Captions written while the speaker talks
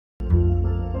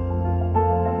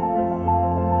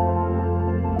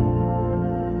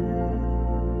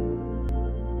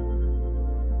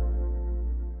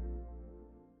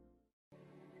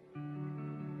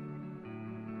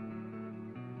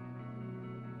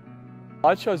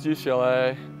I chose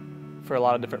UCLA for a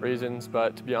lot of different reasons,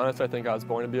 but to be honest, I think I was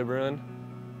born to be a Bruin.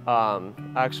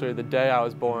 Actually, the day I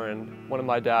was born, one of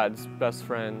my dad's best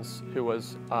friends, who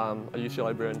was a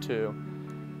UCLA Bruin too,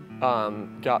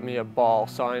 got me a ball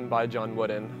signed by John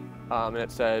Wooden, and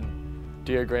it said,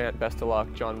 "Dear Grant, best of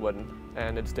luck, John Wooden,"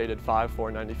 and it's dated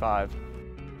 5/4/95.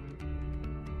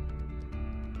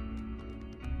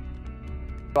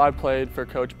 I played for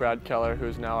Coach Brad Keller,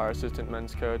 who's now our assistant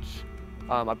men's coach.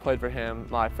 I played for him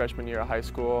my freshman year of high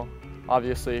school.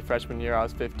 Obviously, freshman year I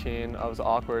was 15. I was an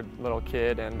awkward little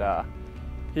kid, and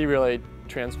he really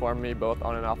transformed me both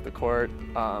on and off the court.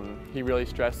 He really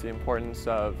stressed the importance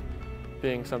of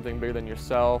being something bigger than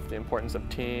yourself, the importance of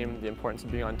team, the importance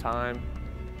of being on time,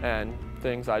 and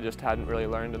things I just hadn't really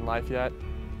learned in life yet.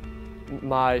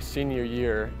 My senior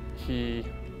year, he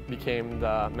became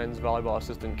the men's volleyball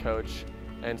assistant coach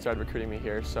and started recruiting me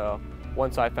here. So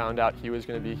once I found out he was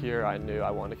going to be here, I knew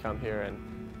I wanted to come here and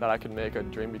that I could make a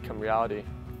dream become reality.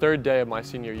 Third day of my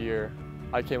senior year,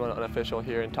 I came on unofficial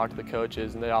here and talked to the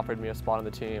coaches, and they offered me a spot on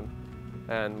the team.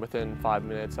 And within 5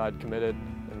 minutes, I'd committed,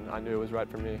 and I knew it was right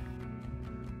for me.